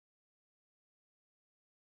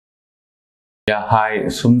Yeah, hi,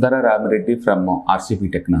 Sundara Rami Reddy from RCP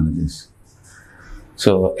Technologies.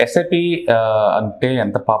 So SIP అంటే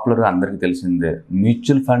ఎంత popular అందరికీ తెలిసిందే.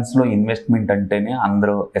 మ్యూచువల్ ఫండ్స్లో ఇన్వెస్ట్మెంట్ అంటేనే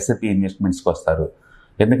అందరూ ఎస్ఐపి ఇన్వెస్ట్మెంట్స్కి వస్తారు.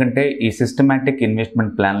 ఎందుకంటే ఈ సిస్టమాటిక్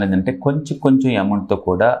ఇన్వెస్ట్మెంట్ ప్లాన్లు ఏంటంటే కొంచెం అమౌంట్తో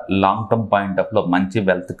కూడా లాంగ్ టర్మ్ పాయింట్ ఆఫ్లో మంచి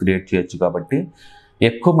వెల్త్ క్రియేట్ చేయొచ్చు. కాబట్టి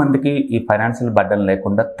ఎక్కువ మందికి ఈ ఫైనాన్షియల్ బర్డన్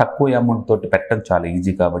లేకుండా తక్కువ అమౌంట్ తోటి పెట్టడం చాలా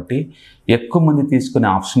ఈజీ. కాబట్టి ఎక్కువ మంది తీసుకునే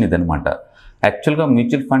ఆప్షన్ ఇదనమాట. యాక్చువల్గా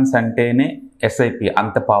మ్యూచువల్ ఫండ్స్ అంటేనే ఎస్ఐపి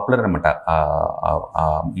అంత పాపులర్ అనమాట.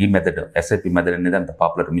 ఈ మెథడ్ ఎస్ఐపి మెథడ్ అనేది అంత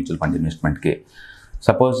పాపులర్ మ్యూచువల్ ఫండ్ ఇన్వెస్ట్మెంట్కి.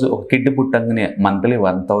 సపోజ్ ఒక కిడ్ పుట్టంగానే మంత్లీ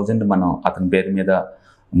 1000 మనం అతని పేరు మీద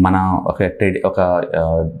మన ఒక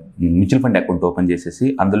మ్యూచువల్ ఫండ్ అకౌంట్ ఓపెన్ చేసేసి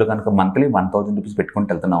అందులో కనుక మంత్లీ 1000 రూపీస్ పెట్టుకుంటూ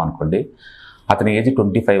వెళ్తున్నాం అనుకోండి. అతని ఏజ్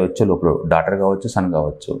 25 వచ్చే లోపల డాటర్ కావచ్చు, సన్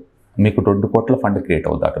కావచ్చు, మీకు 20 కోట్ల ఫండ్ క్రియేట్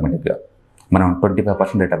అవుతుంది ఆటోమేటిక్గా. మనం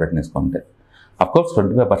 25% రేట్ ఆఫ్ రిటర్న్ వేసుకుంటే. అఫ్కోర్స్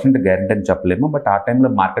 25% గ్యారెంటీ అని చెప్పలేము, బట్ ఆ టైంలో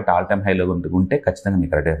మార్కెట్ ఆల్ టైమ్ హైలో ఉంటే ఖచ్చితంగా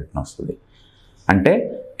మీకు రేట్ ఆఫ్ రిటర్న్ వస్తుంది. అంటే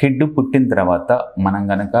కిడ్ పుట్టిన తర్వాత మనం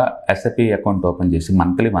కనుక ఎస్ఐపి అకౌంట్ ఓపెన్ చేసి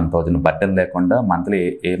మంత్లీ 1000 బర్డెన్ లేకుండా మంత్లీ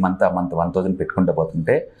ఏ మంత్ ఆ మంత్ 1000 పెట్టుకుంటూ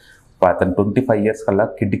పోతుంటే అతను 25 ఇయర్స్ కల్లా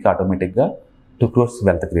కిడ్కి ఆటోమేటిక్గా 2 crores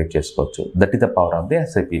వెల్త్ క్రియేట్ చేసుకోవచ్చు. That is the power of the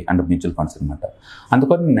SIP and mutual funds అనమాట.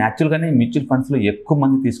 అందుకని న్యాచురల్గానే మ్యూచువల్ ఫండ్స్లో ఎక్కువ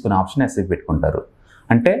మంది తీసుకునే ఆప్షన్ ఎస్ఐపి పెట్టుకుంటారు.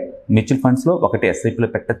 అంటే మ్యూచువల్ ఫండ్స్లో ఒకటి ఎస్ఐపిలో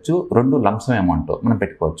పెట్టచ్చు, 2 లంసమ్ అమౌంట్ మనం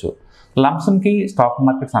పెట్టుకోవచ్చు. లంసమ్కి స్టాక్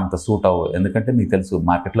మార్కెట్స్ అంత సూట్ అవ్వవు. ఎందుకంటే మీకు తెలుసు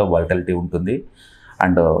మార్కెట్లో వాలటిలిటీ ఉంటుంది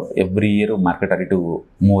అండ్ ఎవ్రీ ఇయర్ మార్కెట్ అటు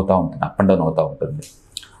మూవ్ అవుతూ ఉంటుంది, అప్ అండ్ డౌన్ అవుతూ ఉంటుంది.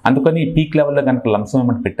 అందుకని పీక్ లెవెల్లో కనుక లంసమ్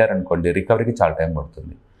అమౌంట్ పెట్టారనుకోండి రికవరీకి చాలా టైం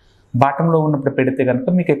పడుతుంది. బాటంలో ఉన్నప్పుడు పెడితే కనుక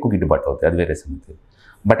మీకు ఎక్కువ గిట్టుబాటు అవుతుంది, అది వేరే సంగతి.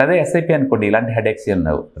 బట్ అదే ఎస్ఐపి అనుకోండి ఇలాంటి హెడేక్స్ ఏం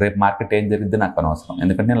లేవు. రేపు మార్కెట్ ఏం జరిగిద్ది నాకు అనవసరం,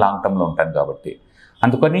 ఎందుకంటే నేను లాంగ్ టర్మ్లో ఉంటాను కాబట్టి.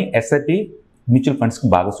 అందుకని ఎస్ఐపి మ్యూచువల్ ఫండ్స్కి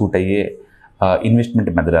బాగా సూట్ అయ్యే ఇన్వెస్ట్మెంట్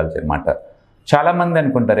మెథడాలజీ అనమాట. చాలామంది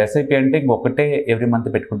అనుకుంటారు ఎస్ఐపి అంటే ఇంకొకటే ఎవ్రీ మంత్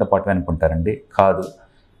పెట్టుకుంటూ పోవటం అనుకుంటారండి. కాదు,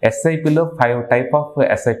 ఎస్ఐపిలో 5 టైప్ ఆఫ్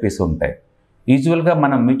ఎస్ఐపిస్ ఉంటాయి. యూజువల్గా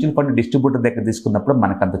మనం మ్యూచువల్ ఫండ్ డిస్ట్రిబ్యూటర్ దగ్గర తీసుకున్నప్పుడు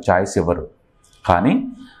మనకు అంత చాయిస్ ఇవ్వరు. కానీ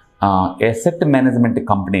ఎసెట్ మేనేజ్మెంట్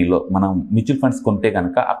కంపెనీలో మనం మ్యూచువల్ ఫండ్స్ కొంటే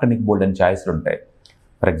కనుక అక్కడ నీకు బోల్డ్ అని చాయిస్లు ఉంటాయి.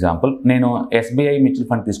 ఫర్ ఎగ్జాంపుల్ నేను ఎస్బీఐ మ్యూచువల్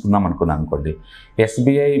ఫండ్ తీసుకుందాం అనుకున్నాను అనుకోండి.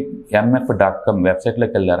 SBIMF.com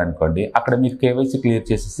వెబ్సైట్లోకి వెళ్ళారనుకోండి, అక్కడ మీరు కేవైసీ క్లియర్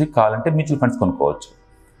చేసేసి కావాలంటే మ్యూచువల్ ఫండ్స్ కొనుక్కోవచ్చు.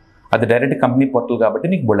 అది డైరెక్ట్ కంపెనీ పోర్టల్ కాబట్టి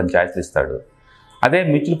నీకు బోల్డ్ అని ఛాయిస్లు ఇస్తాడు. అదే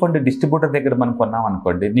మ్యూచువల్ ఫండ్ డిస్ట్రిబ్యూటర్ దగ్గర మనం కొన్నాం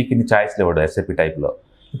అనుకోండి, నీకు ఇన్ని ఛాయిస్లు ఇవ్వడు ఎస్ఐపి టైప్లో.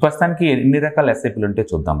 ప్రస్తుతానికి ఎన్ని రకాల ఎస్ఐపిలు ఉంటే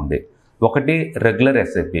చూద్దామండి. ఒకటి రెగ్యులర్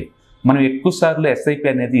ఎస్ఐపి. మనం ఎక్కువ సార్లు ఎస్ఐపి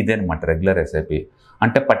అనేది ఇదేనమాట రెగ్యులర్ ఎస్ఐపి.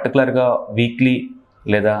 అంటే పర్టికులర్గా వీక్లీ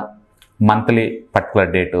లేదా మంత్లీ పర్టికులర్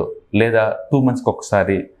డేటు లేదా 2 monthsకి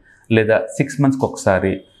ఒకసారి లేదా 6 monthsకి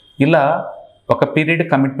ఒకసారి ఇలా ఒక పీరియడ్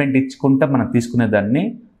కమిట్మెంట్ ఇచ్చుకుంటే మనం తీసుకునే దాన్ని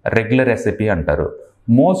రెగ్యులర్ ఎస్ఐపి అంటారు.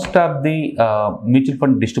 Most of the mutual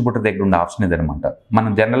fund distributor దగ్గర ఉండే ఆప్షన్ ఇదనమాట.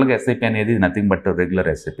 మనం జనరల్గా ఎస్ఐపి అనేది నథింగ్ బట్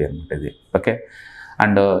రెగ్యులర్ ఎస్ఐపి అనమాట ఇది. ఓకే.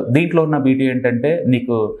 అండ్ దీంట్లో ఉన్న బ్యూటీ ఏంటంటే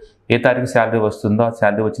నీకు ఏ తారీఖు శాలరీ వస్తుందో ఆ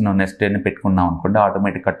శాలరీ వచ్చిన నెక్స్ట్ డేని పెట్టుకున్నాం అనుకోండి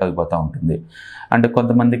ఆటోమేటిక్ కట్ అయిపోతూ ఉంటుంది. అండ్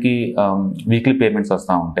కొంతమందికి వీక్లీ పేమెంట్స్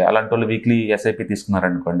వస్తూ ఉంటాయి. అలాంటి వాళ్ళు వీక్లీ ఎస్ఐపి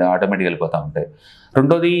తీసుకున్నారనుకోండి ఆటోమేటిక్ వెళ్ళిపోతూ ఉంటాయి.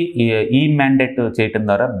 రెండోది ఈ మ్యాండేట్ చేయటం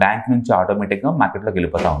ద్వారా బ్యాంక్ నుంచి ఆటోమేటిక్గా మార్కెట్లోకి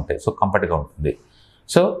వెళ్ళిపోతూ ఉంటాయి. సో కంఫర్ట్గా ఉంటుంది.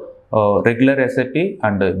 So regular SIP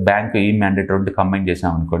and bank ఈ మ్యాండేట్ 2 కంబైన్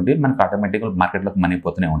చేసామనుకోండి మనకు ఆటోమేటిక్గా మార్కెట్లోకి మనీ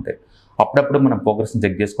పోతూనే ఉంటాయి. అప్పుడప్పుడు మనం ప్రోగ్రెస్ని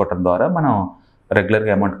చెక్ చేసుకోవడం ద్వారా మనం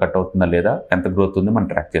రెగ్యులర్గా అమౌంట్ కట్ అవుతుందా లేదా, ఎంత గ్రోత్ ఉందో మనం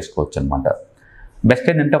ట్రాక్ చేసుకోవచ్చు అనమాట. బెస్ట్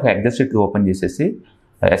ఏంటంటే ఒక ఎగ్జెల్ షీట్ ఓపెన్ చేసేసి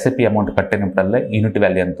SIP amount cut అయినప్పుడల్లా unit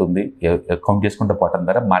value ఎంత ఉంది కౌంట్ చేసుకుంటూ పోవడం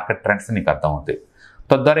ద్వారా మార్కెట్ ట్రెండ్స్ నీకు అర్థం అవుతాయి.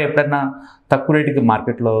 తద్వారా ఎప్పుడైనా తక్కువ రేటుకి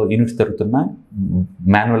మార్కెట్లో యూనిట్స్ దొరుకుతున్నా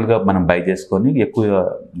మాన్యువల్గా మనం బై చేసుకొని ఎక్కువ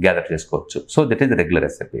గ్యాదర్ చేసుకోవచ్చు. So that is regular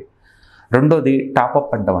SIP. రెండోది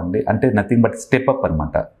టాప్అప్ అంటామండి. అంటే నథింగ్ బట్ స్టెప్ అప్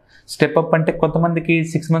అనమాట. స్టెప్ అప్ అంటే కొంతమందికి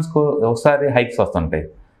 6 monthsకి ఒకసారి హైక్స్ వస్తుంటాయి,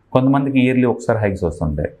 కొంతమందికి ఇయర్లీ ఒకసారి హైక్స్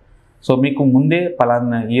వస్తుంటాయి. సో మీకు ముందే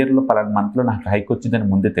పలానా ఇయర్లో పలానా మంత్లో నాకు హైక్ వచ్చిందని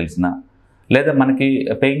ముందే తెలిసిన, లేదా మనకి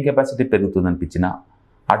పేయింగ్ కెపాసిటీ పెరుగుతుంది అనిపించిన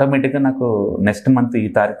ఆటోమేటిక్గా నాకు నెక్స్ట్ మంత్ ఈ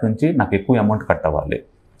తారీఖు నుంచి నాకు ఎక్కువ అమౌంట్ కట్ అవ్వాలి.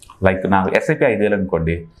 లైక్ నాకు ఎస్ఐపి 5,000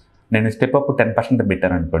 అనుకోండి, నేను స్టెప్ అప్ 10%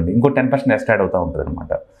 పెట్టాను అనుకోండి, ఇంకో 10% ఎక్స్ట్రా యాడ్ అవుతూ ఉంటుంది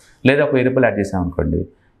అనమాట. లేదా ఒక 1000 రూపాయలు యాడ్ చేసాం అనుకోండి,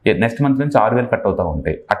 నెక్స్ట్ మంత్ నుంచి 6,000 కట్ అవుతూ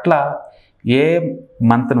ఉంటాయి. అట్లా ఏ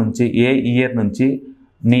మంత్ నుంచి ఏ ఇయర్ నుంచి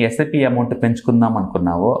నీ ఎస్ఐపి అమౌంట్ పెంచుకుందాం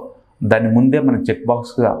అనుకున్నావో దాని ముందే మన చెక్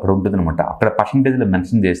బాక్స్ అక్కడ ఉంటుంది అనమాట. అక్కడ పర్సంటేజ్లో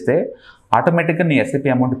మెన్షన్ చేస్తే ఆటోమేటిక్గా నీ ఎస్ఐపి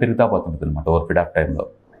అమౌంట్ పెరుగుతూ పోతుంటుంది అనమాట ఓవర్ పీరియడ్ ఆఫ్ టైంలో.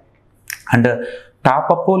 అండ్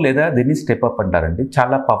టాప్అప్ లేదా దీన్ని స్టెప్ అప్ అంటారండి.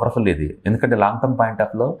 చాలా పవర్ఫుల్ ఇది. ఎందుకంటే లాంగ్ టర్మ్ పాయింట్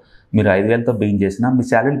ఆఫ్లో మీరు 5,000తో బిగిన్ చేసినా మీ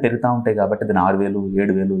శాలరీలు పెరుగుతూ ఉంటాయి కాబట్టి దాన్ని 6,000,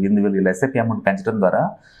 7,000, 8,000 ఇలా ఎస్ఐపి అమౌంట్ పెంచడం ద్వారా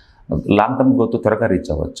లాంగ్ టర్మ్ గ్రోత్ త్వరగా రీచ్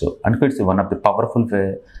అవ్వచ్చు. అనుకో it's one of the powerful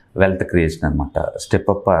wealth creation అనమాట step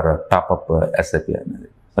up or top-up SIP అనేది.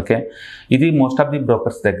 ఓకే, ఇది మోస్ట్ ఆఫ్ ది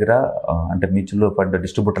బ్రోకర్స్ దగ్గర అంటే మ్యూచువల్ ఫండ్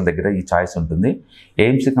డిస్ట్రిబ్యూటర్ దగ్గర ఈ చాయిస్ ఉంటుంది.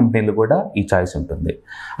 ఏఎంసీ కంపెనీలు కూడా ఈ చాయిస్ ఉంటుంది.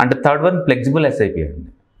 And third one flexible SIP అండి.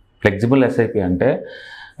 ఫ్లెక్సిబుల్ ఎస్ఐపి అంటే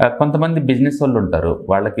కొంతమంది బిజినెస్ వాళ్ళు ఉంటారు,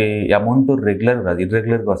 వాళ్ళకి అమౌంట్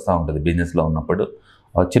ఇర్రెగ్యులర్గా వస్తూ ఉంటుంది. బిజినెస్లో ఉన్నప్పుడు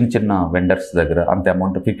చిన్న చిన్న వెండర్స్ దగ్గర అంత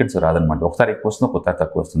అమౌంట్ ఫికెట్స్ రాదనమాట. ఒకసారి ఎక్కువ వస్తుంది, ఒకసారి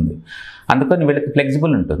తక్కువ వస్తుంది. అందుకని వీళ్ళకి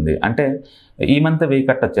ఫ్లెక్సిబుల్ ఉంటుంది. అంటే ఈ మంత్ 1000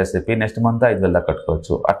 కట్టొచ్చు ఎస్ఐపి, నెక్స్ట్ మంత్ 5000 దాకా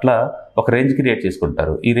కట్టుకోవచ్చు. అట్లా ఒక రేంజ్ క్రియేట్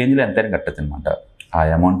చేసుకుంటారు. ఈ రేంజ్లో ఎంతైనా కట్టచ్చు అనమాట. ఆ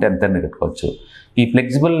అమౌంట్ ఎంతైనా కట్టుకోవచ్చు. ఈ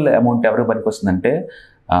ఫ్లెక్సిబుల్ అమౌంట్ ఎవరికి పనికి వస్తుందంటే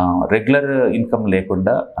రెగ్యులర్ ఇన్కమ్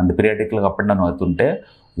లేకుండా అండ్ పీరియాడికల్గా అప్ అండ్ డౌన్ అవుతుంటే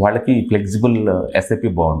వాళ్ళకి ఫ్లెక్సిబుల్ ఎస్ఐపి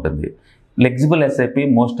బాగుంటుంది. Flexible SIP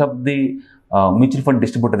most of the mutual fund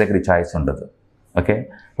distributor దగ్గర ఈ ఛాయిస్ ఉండదు. Okay,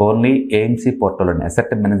 only AMC పోర్టల్లోనే, asset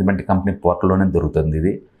management company పోర్టల్లోనే దొరుకుతుంది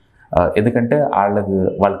ఇది. ఎందుకంటే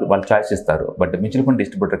వాళ్ళు ఛాయిస్ ఇస్తారు, బట్ మ్యూచువల్ ఫండ్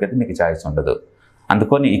డిస్ట్రిబ్యూటర్కి అయితే మీకు ఛాయిస్ ఉండదు.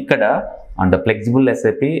 అందుకని ఇక్కడ and flexible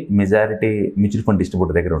SIP majority mutual fund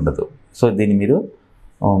distributor దగ్గర ఉండదు. సో దీన్ని మీరు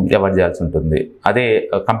అవాయిడ్ చేయాల్సి ఉంటుంది. అదే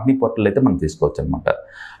కంపెనీ పోర్టల్ అయితే మనం తీసుకోవచ్చు అనమాట.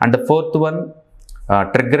 And fourth one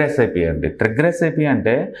trigger SIP అండి. ట్రిగ్గర్ ఎస్ఐపి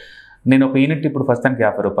అంటే నేను ఒక యూనిట్ ఇప్పుడు ప్రస్తుతానికి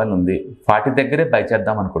 50 రూపాయలు ఉంది, 40 దగ్గరే బై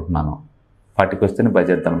చేద్దాం అనుకుంటున్నాను, 40కి వస్తేనే బై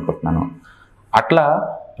చేద్దాం అనుకుంటున్నాను. అట్లా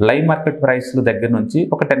లైవ్ మార్కెట్ ప్రైస్ల దగ్గర నుంచి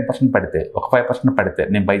ఒక 10% పడితే, ఒక 5% పడితే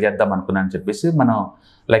నేను బై చేద్దాం అనుకున్నాను అని చెప్పేసి మనం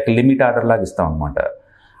లైక్ లిమిట్ ఆర్డర్ లాగా ఇస్తాం అనమాట.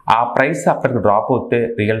 ఆ ప్రైస్ అక్కడికి డ్రాప్ అవుతే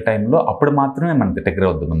రియల్ టైంలో అప్పుడు మాత్రమే మనకి ట్రిగ్గర్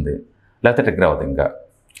అవుతుంది, లేకపోతే ట్రిగ్గర్ అవుతుంది. ఇంకా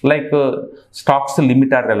లైక్ స్టాక్స్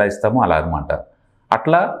లిమిట్ ఆర్డర్ ఎలా ఇస్తామో అలా అనమాట.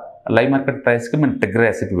 అట్లా లైవ్ మార్కెట్ ప్రైస్కి మనం ట్రిగ్గర్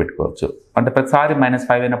ఎస్ఐపి పెట్టుకోవచ్చు. అంటే ప్రతిసారి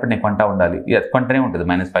 -5 అయినప్పుడు నేను కొంటా ఉండాలి, కొంటనే ఉంటుంది.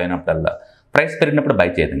 -5 అయినప్పుడల్లా ప్రైస్ పెరిగినప్పుడు బై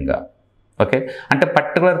చేయదు ఇంకా. ఓకే, అంటే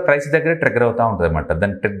పర్టికులర్ ప్రైస్ దగ్గర ట్రిగ్గర్ అవుతూ ఉంటుంది అనమాట.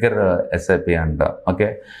 దాన్ని ట్రిగ్గర్ ఎస్ఐపి అంట. ఓకే,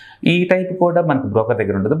 ఈ టైప్ కూడా మనకు బ్రోకర్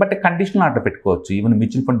దగ్గర ఉంటుంది. బట్ కండిషనల్ ఆర్డర్ పెట్టుకోవచ్చు. ఈవెన్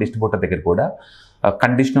మ్యూచువల్ ఫండ్ డిస్ట్రిబ్యూటర్ దగ్గర కూడా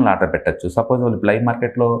కండిషనల్ ఆర్డర్ పెట్టచ్చు. సపోజ్ వాళ్ళు లైవ్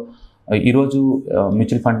మార్కెట్లో ఈరోజు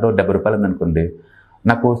మ్యూచువల్ ఫండ్ 70 రూపాయలు ఉందనుకోండి,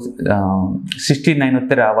 నాకు 69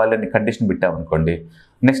 వస్తే రావాలని కండిషన్ పెట్టామనుకోండి,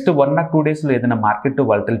 నెక్స్ట్ 1 or 2 డేస్లో ఏదైనా మార్కెట్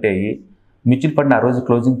వాలటిలిటీ అయ్యి మ్యూచువల్ ఫండ్ ఆ రోజు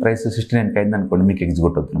క్లోజింగ్ ప్రైస్ 69కి అయిందనుకోండి, మీకు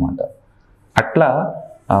ఎగ్జిక్యూట్ అవుతుంది అనమాట. అట్లా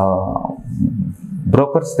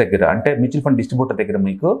బ్రోకర్స్ దగ్గర అంటే మ్యూచువల్ ఫండ్ డిస్ట్రిబ్యూటర్ దగ్గర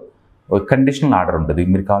మీకు కండిషనల్ ఆర్డర్ ఉంటుంది.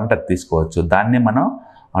 మీరు కావాలంటే అది తీసుకోవచ్చు. దాన్నే మనం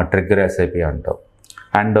ట్రిగ్గర్ ఎస్ఐపి అంటాం.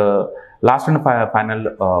 And last and final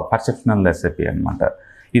perceptional SIP అనమాట.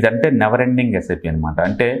 ఇదంటే నెవర్ ఎండింగ్ ఎస్ఐపి అనమాట.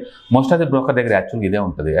 అంటే మోస్ట్ ఆఫ్ ది బ్రోకర్ దగ్గర యాక్చువల్గా ఇదే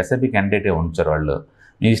ఉంటుంది. ఎస్ఐపి క్యాండిడేటే ఉంచారు వాళ్ళు.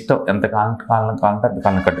 మీ ఇష్టం, ఎంత కాలం కావాలంటే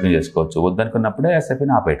అంతకాలం కంటిన్యూ చేసుకోవచ్చు. వద్దనుకున్నప్పుడే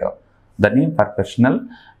ఎస్ఐపిని ఆపేయటం. దాన్ని పర్సెప్షనల్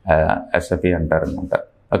ఎస్ఐపి అంటారు అనమాట.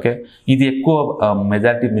 ఓకే, ఇది ఎక్కువ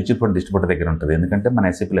మెజారిటీ మ్యూచువల్ ఫండ్ డిస్ట్రిబ్యూటర్ దగ్గర ఉంటుంది. ఎందుకంటే మన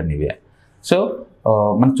ఎస్ఐపిలు అన్నీ ఇవే. సో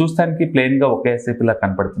మనం చూస్తానికి ప్లెయిన్గా ఒకే ఎస్ఐపిలా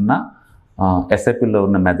కనపడుతున్న ఎస్ఐపిలో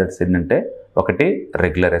ఉన్న మెథడ్స్ ఏంటంటే, ఒకటి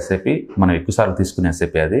రెగ్యులర్ ఎస్ఐపి, మనం ఎక్కువసార్లు తీసుకునే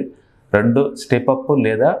ఎస్ఐపి అది. 2 స్టెప్ అప్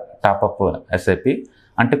లేదా టాప్ అప్ ఎస్ఐపి,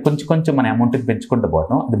 అంటే కొంచెం కొంచెం మన అమౌంట్ని పెంచుకుంటూ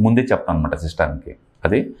పోవడం, అది ముందే చెప్తాం అనమాట సిస్టానికి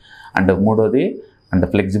అది. And 3వది and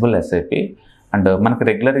flexible SIP. And మనకు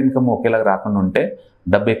రెగ్యులర్ ఇన్కమ్ ఒకేలాగా రాకుండా ఉంటే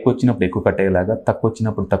డబ్బు ఎక్కువ వచ్చినప్పుడు ఎక్కువ కట్టేలాగా, తక్కువ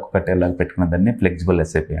వచ్చినప్పుడు తక్కువ కట్టేలాగా పెట్టుకున్న దాన్ని ఫ్లెక్సిబుల్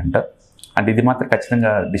ఎస్ఐపి అంట. అంటే ఇది మాత్రం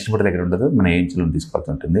ఖచ్చితంగా డిస్ట్రిబ్యూటర్ దగ్గర ఉండదు, మన ఏజెన్సీలో తీసుకోవాల్సి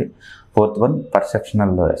ఉంటుంది. 4th వన్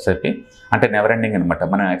పర్సెప్షనల్ ఎస్ఐపి, అంటే నెవర్ ఎండింగ్ అనమాట.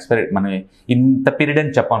 మనం ఇంత పీరియడ్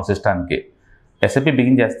అని చెప్పాం సిస్టానికి. ఎస్ఐపి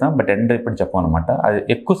బిగిన్ చేస్తాం, బట్ ఎండ్ ఇప్పుడు చెప్పాం అనమాట. అది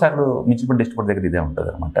ఎక్కువ సార్లు మ్యూచువల్ ఫండ్ డిస్ట్రిబ్యూటర్ దగ్గర ఇదే ఉంటుంది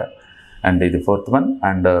అనమాట. అండ్ ఇది 4th one.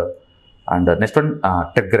 And next one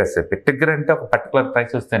trigger SIP. Trigger అంటే ఒక పర్టికులర్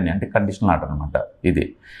ప్రైస్ వస్తాయి, అంటే కండిషనల్ ఆర్డర్ అనమాట ఇది.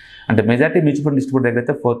 అంటే మెజారిటీ మ్యూచువల్ ఫండ్ డిస్ట్రిబ్యూటర్ దగ్గర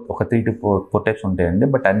అయితే ఒక 3 to 4 టైప్స్ ఉంటాయండి,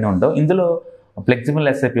 బట్ అన్నీ ఉండవు. ఇందులో ఫ్లెక్సిబుల్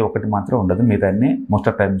ఎస్ఐపి ఒకటి మాత్రం ఉండదు, మిగతా అన్నీ most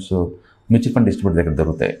of times mutual fund distributor దగ్గర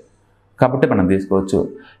దొరుకుతాయి. కాబట్టి మనం తీసుకోవచ్చు.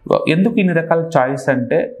 ఎందుకు ఇన్ని రకాల చాయిస్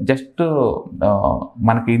అంటే జస్ట్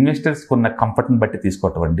మనకి ఇన్వెస్టర్స్కి ఉన్న కంఫర్ట్ని బట్టి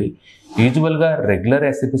తీసుకోవటం అండి. యూజువల్గా రెగ్యులర్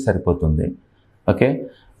ఎస్ఐపి సరిపోతుంది. ఓకే,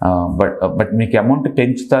 బట్ మీకు అమౌంట్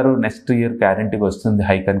పెంచుతారు, నెక్స్ట్ ఇయర్ గ్యారెంటీగా వస్తుంది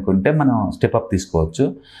హైక్ అనుకుంటే మనం స్టెప్ అప్ తీసుకోవచ్చు.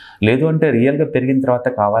 లేదు అంటే రియల్గా పెరిగిన తర్వాత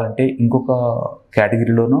కావాలంటే ఇంకొక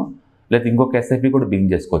కేటగిరీలోనో లేదా ఇంకొక ఎస్ఐపి కూడా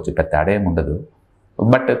బిగింగ్ చేసుకోవచ్చు, పెద్ద తేడా ఏమి ఉండదు.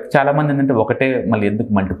 బట్ చాలామంది ఏంటంటే ఒకటే మళ్ళీ ఎందుకు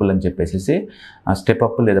మల్టిపుల్ అని చెప్పేసి స్టెప్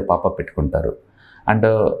అప్ లేదా పాపప్ పెట్టుకుంటారు. అండ్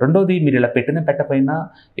రెండోది, మీరు ఇలా పెట్టకపోయినా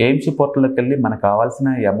ఏఎంసీ పోర్టల్లోకి వెళ్ళి మనకు కావాల్సిన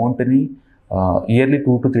అమౌంట్ని ఇయర్లీ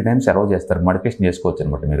 2 to 3 times అలౌ చేస్తారు, మోడిఫికేషన్ చేసుకోవచ్చు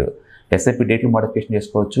అనమాట. మీరు ఎస్ఐపి డేట్లు మోడిఫికేషన్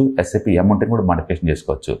చేసుకోవచ్చు, ఎస్ఐపి అమౌంట్ని కూడా మోడిఫికేషన్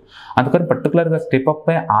చేసుకోవచ్చు. అందుకని పర్టికులర్గా స్టెప్ అప్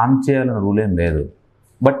ఆన్ చేయాలన్న రూల్ ఏం లేదు,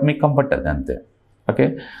 బట్ మీకు కంఫర్ట్ అది అంతే. ఓకే,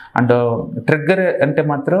 అండ్ ట్రిగ్గర్ అంటే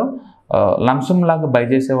మాత్రం లంసమ్ లాగా బై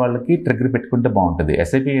చేసే వాళ్ళకి ట్రిగ్గర్ పెట్టుకుంటే బాగుంటుంది.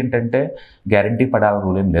 ఎస్ఐపి ఏంటంటే గ్యారంటీ పడాలని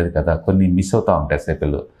రూల్ ఏం లేదు కదా, కొన్ని మిస్ అవుతూ ఉంటాయి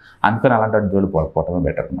ఎస్ఐపిలు. అందుకని అలాంటి జోలు పోవటమే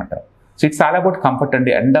బెటర్ అనమాట. So it's all about comfort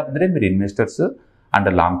అండి. ఎండ్ ఆఫ్ ది డే మీరు investors and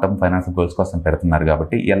long term financial goals కోసం పెడుతున్నారు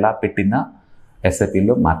కాబట్టి ఎలా పెట్టినా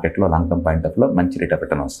ఎస్ఐపిలో మార్కెట్లో లాంగ్ టర్మ్ పాయింట్ ఆఫ్లో మంచి రేట్ ఆఫ్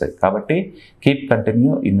రిటర్న్ వస్తాయి. కాబట్టి keep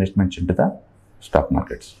continue investments into the stock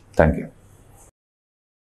markets. Thank you.